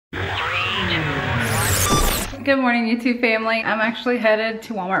Good morning, YouTube family. I'm actually headed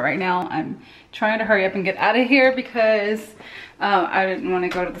to Walmart right now. I'm trying to hurry up and get out of here because I didn't want to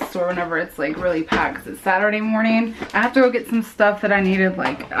go to the store whenever it's like really packed because it's Saturday morning. I have to go get some stuff that I needed,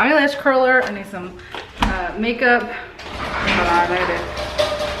 like eyelash curler. I need some makeup. Hold on, I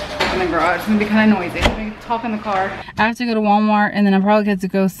did in the garage. It's gonna be kind of noisy. Let me talk in the car. I have to go to Walmart and then I probably get to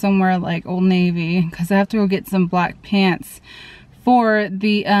go somewhere like Old Navy because I have to go get some black pants for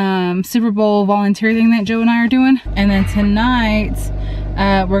the Super Bowl volunteer thing that Joe and I are doing. And then tonight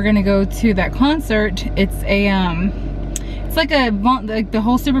we're gonna go to that concert. It's a it's like the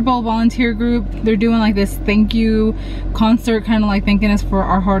whole Super Bowl volunteer group. They're doing like this thank you concert, kind of like thanking us for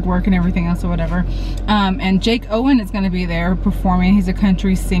our hard work and everything else or whatever. And Owen is gonna be there performing. He's a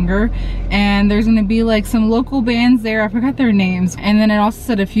country singer. And there's gonna be like some local bands there. I forgot their names. And then it also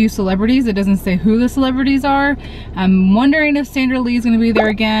said a few celebrities. It doesn't say who the celebrities are. I'm wondering if Sandra Lee is gonna be there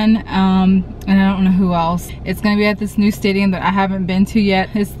again. And I don't know who else. It's gonna be at this new stadium that I haven't been to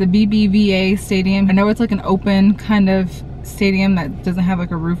yet. It's the BBVA stadium. I know it's like an open kind of stadium that doesn't have like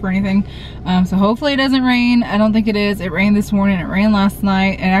a roof or anything, so hopefully it doesn't rain. I don't think it is. It rained this morning, it rained last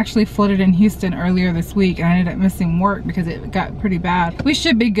night, and it actually flooded in Houston earlier this week, and I ended up missing work because it got pretty bad. We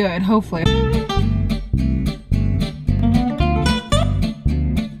should be good, hopefully.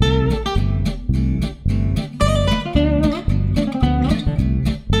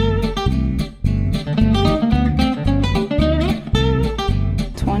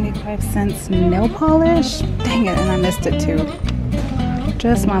 Cents nail polish. Dang it, and I missed it too.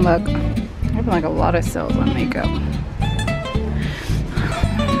 Just my luck. I have like a lot of sales on makeup.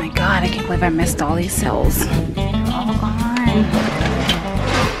 Oh my god, I can't believe I missed all these sales. They're all gone.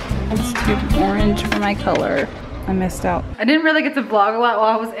 It's too orange for my color. I missed out. I didn't really get to vlog a lot while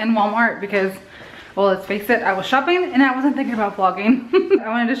I was in Walmart because, well, let's face it, I was shopping and I wasn't thinking about vlogging. I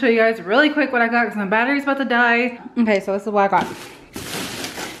wanted to show you guys really quick what I got because my battery's about to die. Okay, so this is what I got.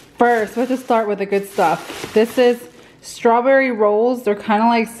 First, let's just start with the good stuff. This is strawberry rolls. They're kind of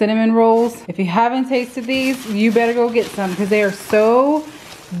like cinnamon rolls. If you haven't tasted these, you better go get some because they are so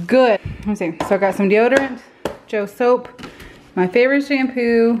good. Let me see. So I got some deodorant, Joe soap, my favorite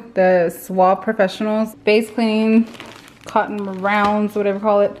shampoo, the Suave Professionals, base cleaning, cotton rounds, whatever you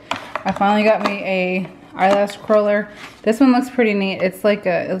call it. I finally got me a eyelash curler. This one looks pretty neat. It's like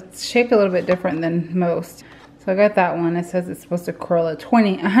it's shaped a little bit different than most. So I got that one. It says it's supposed to curl at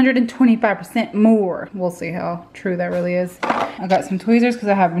 125% more. We'll see how true that really is. I got some tweezers because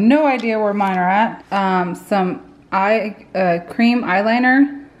I have no idea where mine are at. Some cream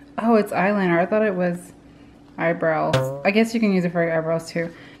eyeliner. Oh, it's eyeliner. I thought it was eyebrows. I guess you can use it for your eyebrows too.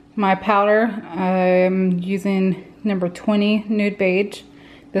 My powder, I'm using number 20 Nude Beige.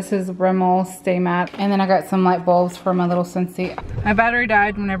 This is Rimmel Stay Matte. And then I got some light bulbs for my little Scentsy. My battery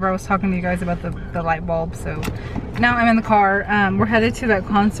died whenever I was talking to you guys about the light bulb. So now I'm in the car. We're headed to that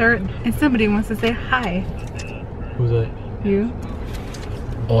concert and somebody wants to say hi. Who's that? You.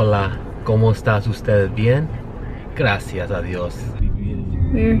 Hola, ¿cómo estás usted? Bien? Gracias a Dios.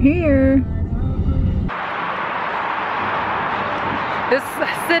 We're here. This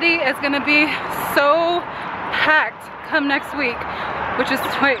city is gonna be so packed come next week. Which is,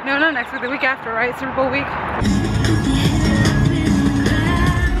 wait, no, not next week, the week after, right? Super Bowl week.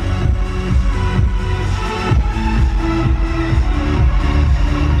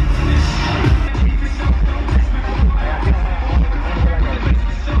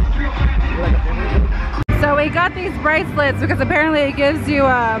 So we got these bracelets because apparently it gives you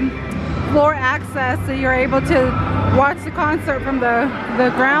floor access, so you're able to watch the concert from the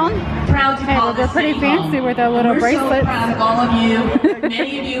ground. Proud to call they're pretty fancy with their little bracelets. So proud of all of you,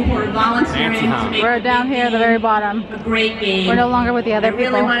 many of you who are volunteering to make We're down here at the very bottom. a great game. We're no longer with the other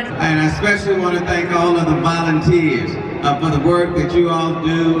people. And I especially want to thank all of the volunteers for the work that you all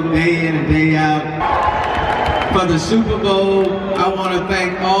do day in and day out. For the Super Bowl, I want to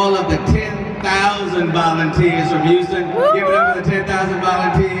thank all of the 10,000 volunteers from Houston. Give it up for the 10,000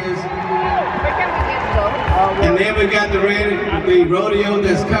 volunteers. And then we got the rodeo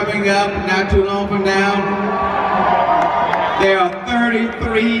that's coming up not too long from now. There are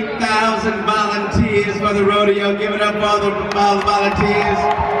 33,000 volunteers for the rodeo. Give it up for all the volunteers.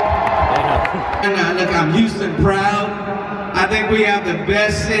 And look, I'm Houston proud. I think we have the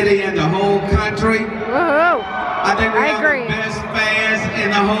best city in the whole country. Woohoo! I think we have the best fans in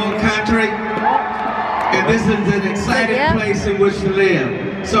the whole country. And this is an exciting place in which to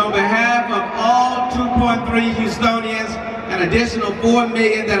live. So on behalf of all 2.3 Houstonians, and an additional 4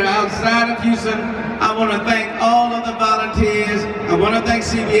 million that are outside of Houston. I want to thank all of the volunteers. I want to thank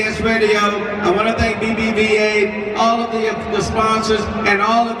CBS Radio. I want to thank BBVA, all of the sponsors, and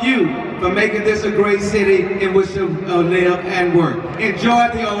all of you for making this a great city in which to live and work. Enjoy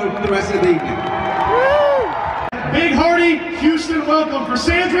the rest of the evening. Big hearty Houston welcome for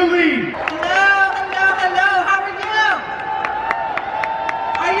Sandra Lee. Hello, hello, hello. How are you?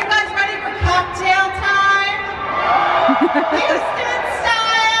 Are you guys ready for cocktail time? Houston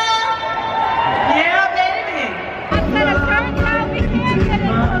style. Yeah, baby. Instead of turning around, we can't get it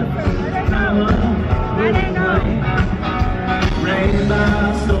closer. Let it go. Rain by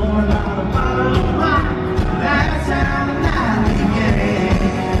storm, out of bottle, that's how the night began.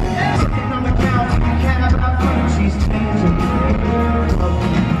 Sitting on the couch, we have our fun, she's changing.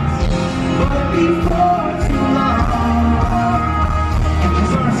 But before too long,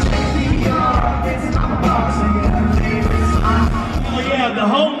 she's gonna shake me off. It's my boss, and her favorite song. Oh yeah, the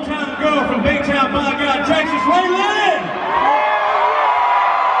hometown girl from Big Town, by God, Texas, Waylon!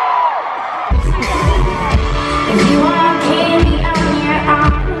 If you want candy on your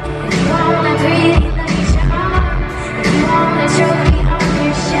arm, if you want a pretty little charm, if you want a trophy on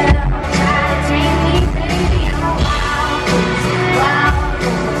your shelf, try to take me, baby, I'm a wild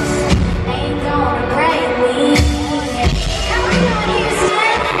horse, ain't gonna break me. Come on, Houston.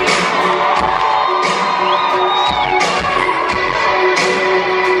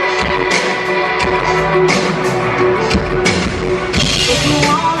 If you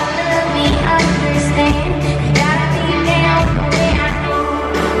wanna love me, understand.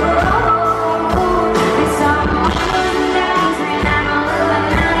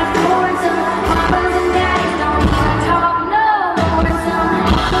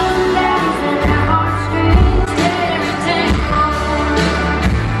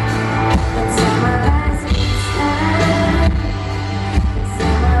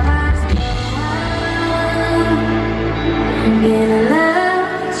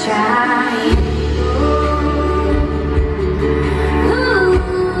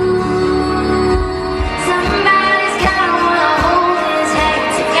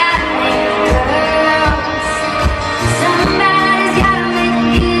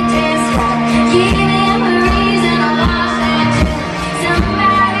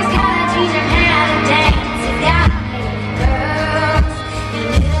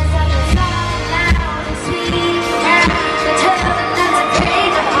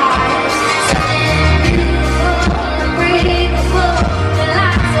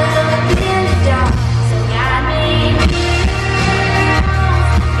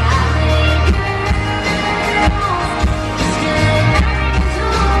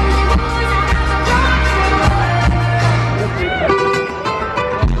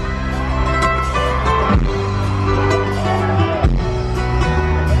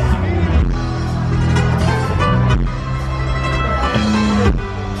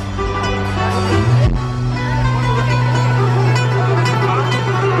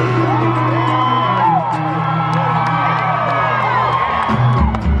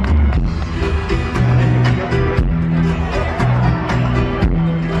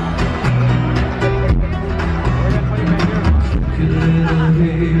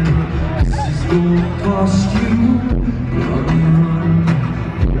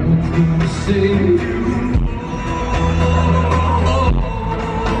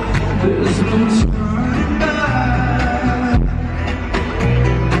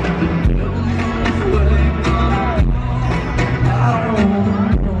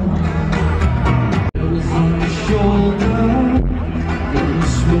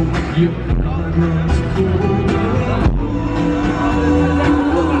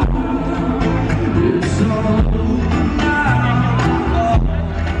 It's all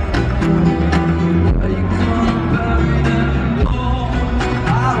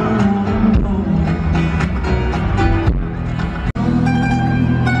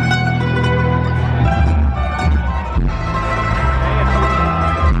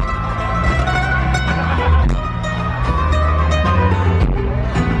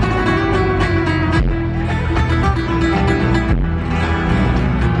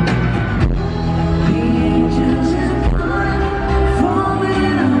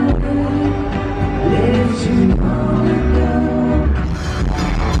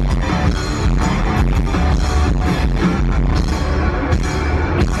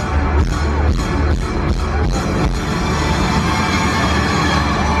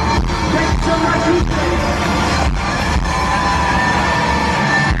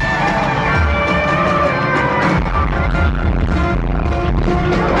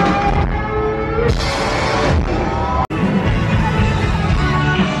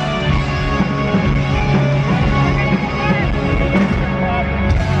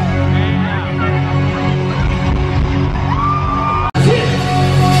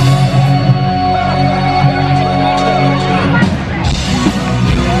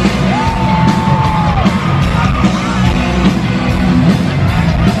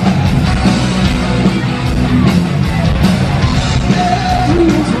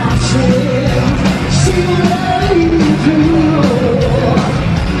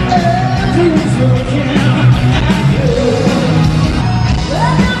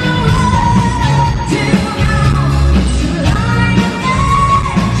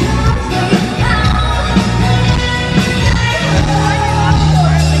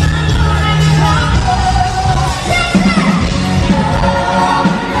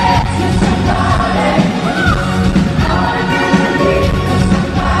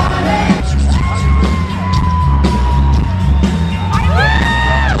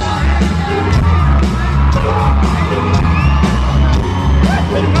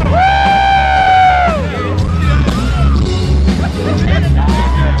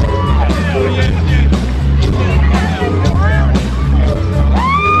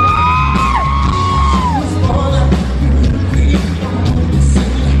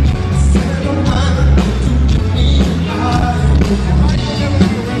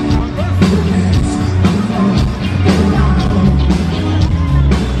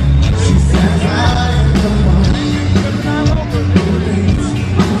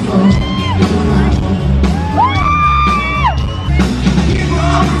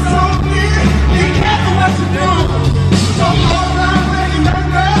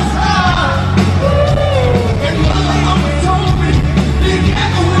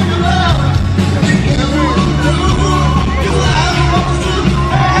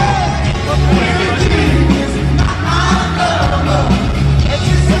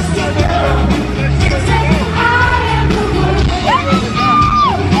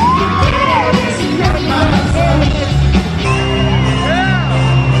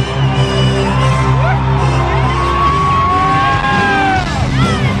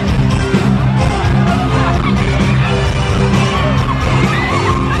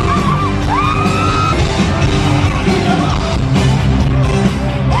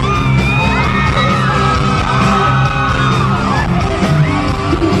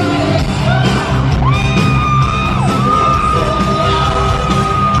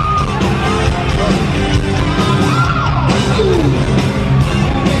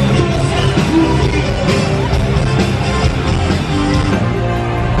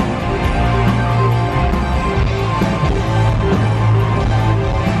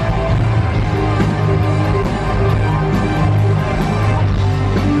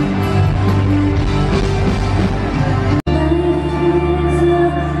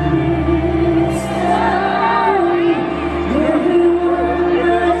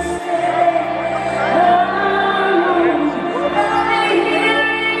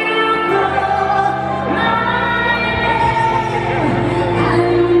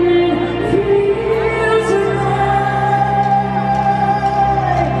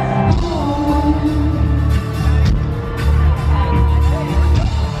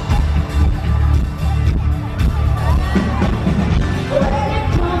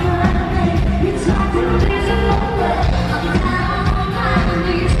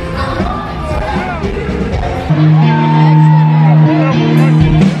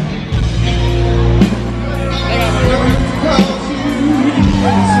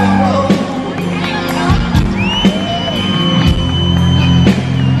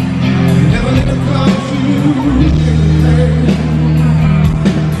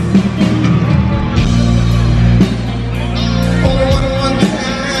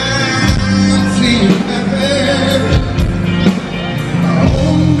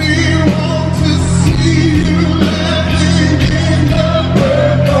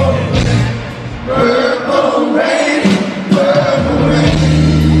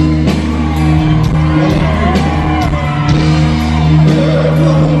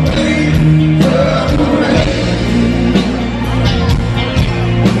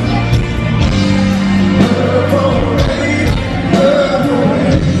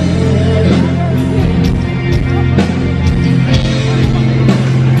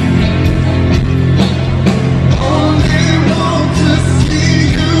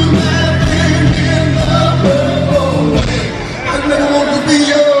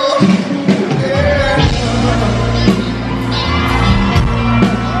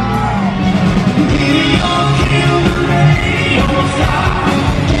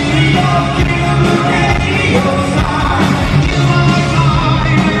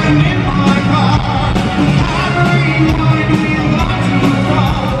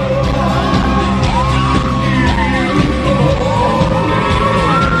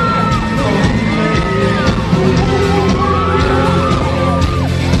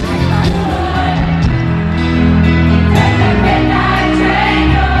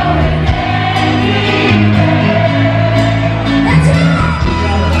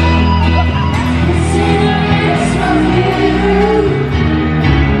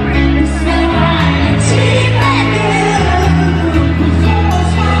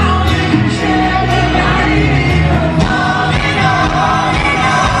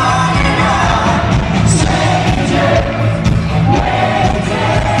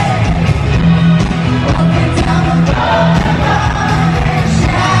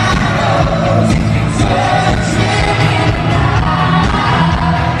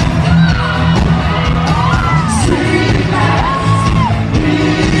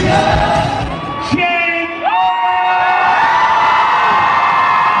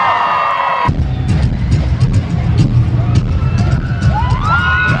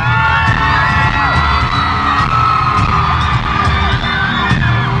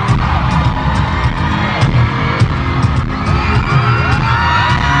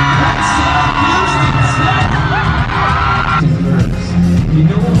You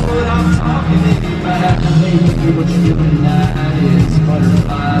know what I'm talking about. Hey, what you doing tonight is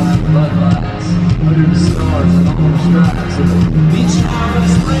butterflies and bloodlights under the stars and all the stripes. Each time of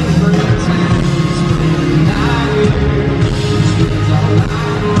spring brings in spring night here. It spins all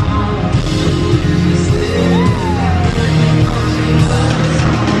night long. Just living out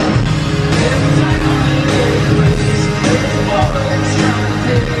every time I'm in a race, there's a boy that's trying to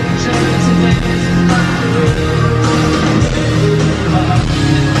take a chance and dance and find the rhythm.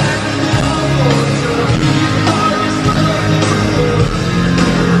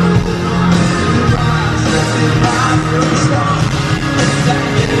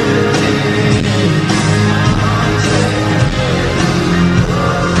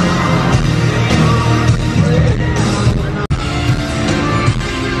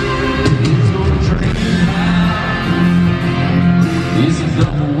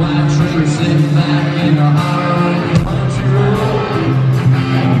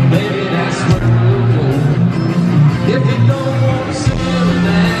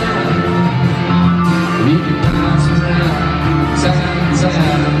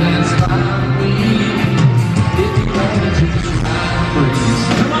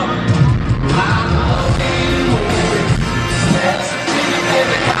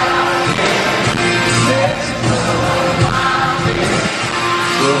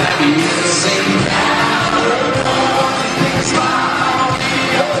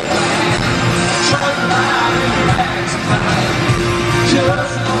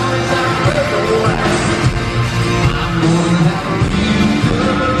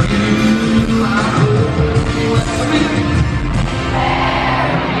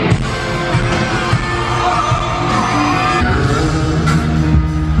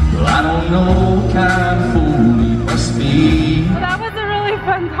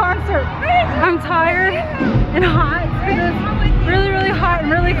 I'm tired and hot. It's really hot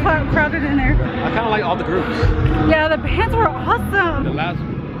and really crowded in there. I kind of like all the groups. Yeah, the bands were awesome. The last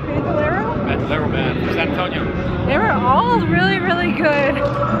Bandolero band from San Antonio. They were all really good.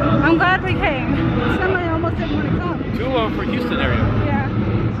 I'm glad we came. Somebody almost didn't want to come. 2 of them for Houston area. Yeah,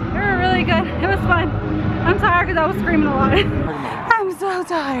 they were really good. It was fun. I'm tired because I was screaming a lot. I'm so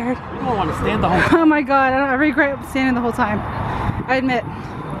tired. You don't want to stand the whole time. Oh my god, I regret standing the whole time. I admit.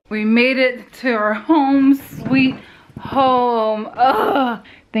 We made it to our home, sweet home. Ugh.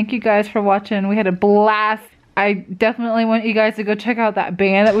 Thank you guys for watching. We had a blast. I definitely want you guys to go check out that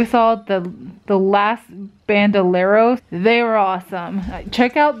band that we saw, the Last Bandoleros. They were awesome.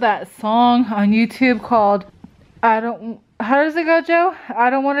 Check out that song on YouTube called how does it go, Joe? I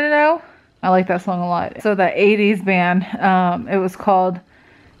Don't Want to Know. I like that song a lot. So that 80s band, it was called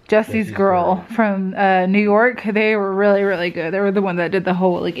Jessie's Girl from New York. They were really good. They were the one that did the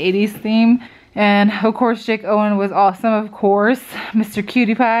whole like 80s theme. And of course Jake Owen was awesome, of course. Mr.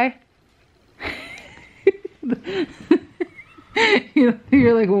 Cutie Pie.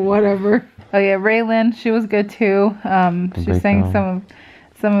 You're like, well, whatever. Oh yeah, Raylan, she was good too. She sang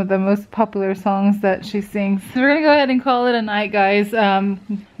some of the most popular songs that she sings. So we're gonna go ahead and call it a night, guys.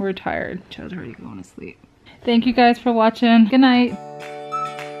 We're tired. Joe's already going to sleep. Thank you guys for watching. Good night.